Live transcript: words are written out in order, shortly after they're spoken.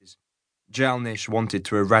Jalnish wanted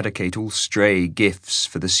to eradicate all stray gifts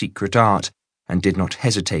for the secret art and did not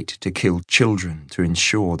hesitate to kill children to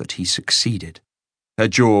ensure that he succeeded. Her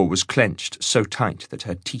jaw was clenched so tight that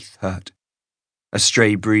her teeth hurt. A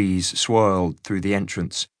stray breeze swirled through the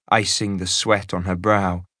entrance, icing the sweat on her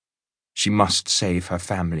brow. She must save her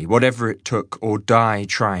family, whatever it took, or die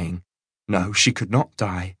trying. No, she could not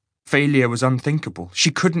die. Failure was unthinkable.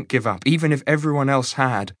 She couldn't give up, even if everyone else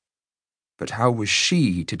had. But how was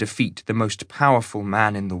she to defeat the most powerful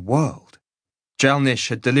man in the world? Jalnish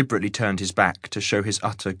had deliberately turned his back to show his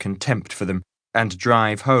utter contempt for them and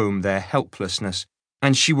drive home their helplessness.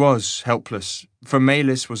 And she was helpless, for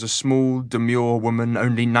Melis was a small, demure woman,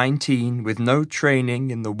 only 19, with no training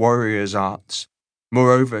in the warrior's arts.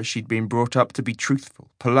 Moreover, she'd been brought up to be truthful,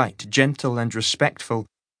 polite, gentle, and respectful,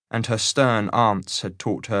 and her stern aunts had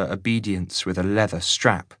taught her obedience with a leather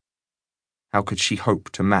strap. How could she hope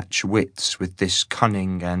to match wits with this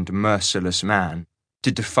cunning and merciless man,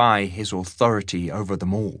 to defy his authority over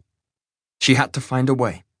them all? She had to find a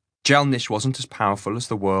way. Jalnish wasn't as powerful as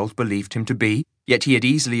the world believed him to be, yet he had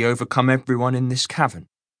easily overcome everyone in this cavern.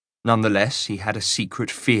 Nonetheless, he had a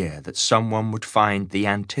secret fear that someone would find the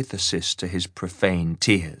antithesis to his profane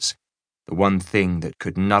tears, the one thing that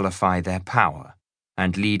could nullify their power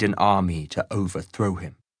and lead an army to overthrow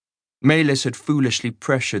him. Melis had foolishly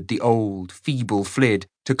pressured the old, feeble Flid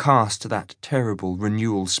to cast that terrible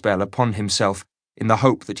renewal spell upon himself in the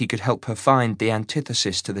hope that he could help her find the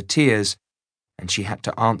antithesis to the tears, and she had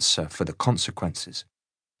to answer for the consequences.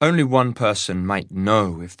 Only one person might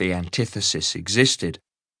know if the antithesis existed,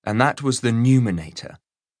 and that was the Numinator,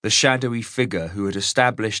 the shadowy figure who had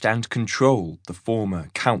established and controlled the former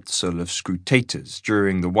Council of Scrutators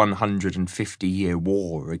during the 150-year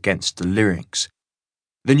war against the Lyrics.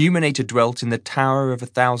 The Numinator dwelt in the Tower of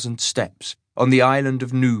 1,000 Steps, on the island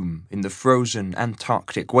of Noom in the frozen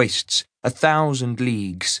Antarctic wastes, 1,000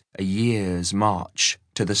 leagues, a year's march,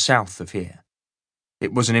 to the south of here.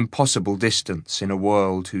 It was an impossible distance in a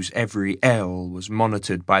world whose every ell was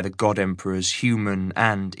monitored by the God Emperor's human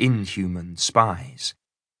and inhuman spies.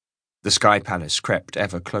 The Sky Palace crept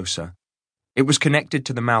ever closer. It was connected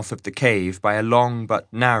to the mouth of the cave by a long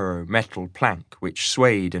but narrow metal plank which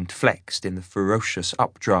swayed and flexed in the ferocious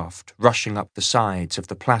updraft rushing up the sides of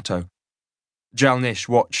the plateau. Jalnish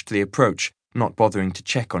watched the approach, not bothering to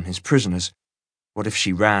check on his prisoners. What if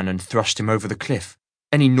she ran and thrust him over the cliff?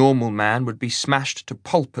 Any normal man would be smashed to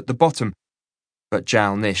pulp at the bottom. But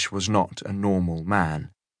Jalnish was not a normal man.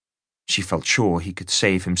 She felt sure he could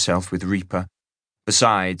save himself with Reaper.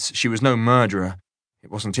 Besides, she was no murderer.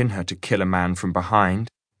 It wasn't in her to kill a man from behind,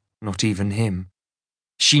 not even him.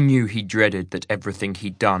 She knew he dreaded that everything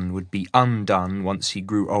he'd done would be undone once he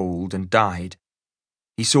grew old and died.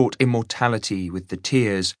 He sought immortality with the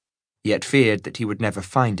tears, yet feared that he would never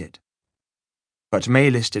find it. But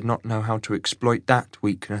Melis did not know how to exploit that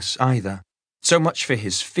weakness either. So much for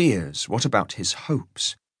his fears, what about his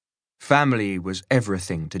hopes? Family was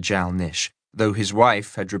everything to Jalnish, though his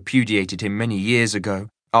wife had repudiated him many years ago,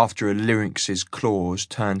 after a Lyrix's claws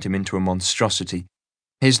turned him into a monstrosity.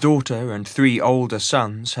 His daughter and 3 older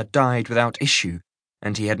sons had died without issue,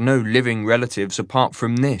 and he had no living relatives apart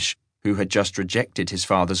from Nish, who had just rejected his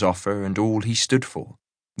father's offer and all he stood for.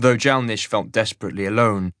 Though Jalnish felt desperately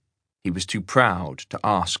alone, he was too proud to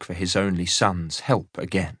ask for his only son's help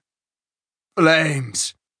again.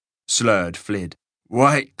 "Flames," slurred Flid.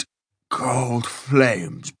 "White, cold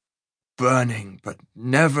flames, burning but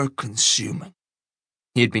never consuming."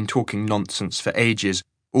 He had been talking nonsense for ages,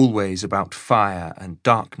 always about fire and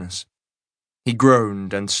darkness. He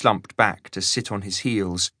groaned and slumped back to sit on his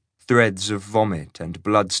heels, threads of vomit and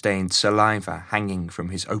blood-stained saliva hanging from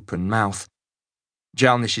his open mouth.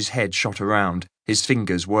 Jalnish's head shot around, his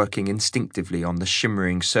fingers working instinctively on the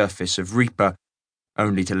shimmering surface of Reaper,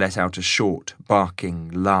 only to let out a short, barking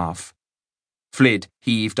laugh. Flid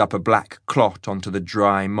heaved up a black clot onto the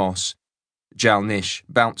dry moss. Jalnish,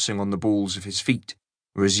 bouncing on the balls of his feet,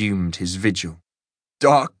 resumed his vigil.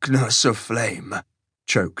 "Darkness of flame,"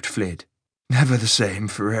 choked Flid. "Never the same,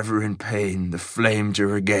 forever in pain, the flame to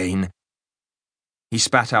regain." He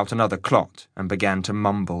spat out another clot and began to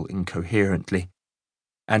mumble incoherently.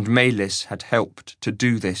 And Melis had helped to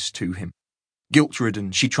do this to him.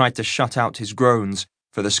 Guilt-ridden, she tried to shut out his groans,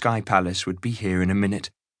 for the Sky Palace would be here in a minute.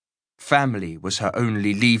 Family was her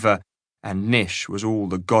only lever, and Nish was all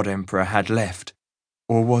the God Emperor had left.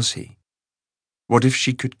 Or was he? What if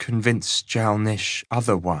she could convince Jalnish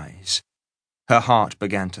otherwise? Her heart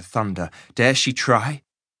began to thunder. Dare she try?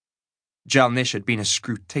 Jalnish had been a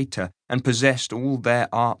scrutator and possessed all their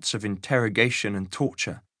arts of interrogation and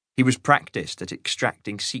torture. He was practiced at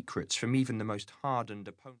extracting secrets from even the most hardened opponents.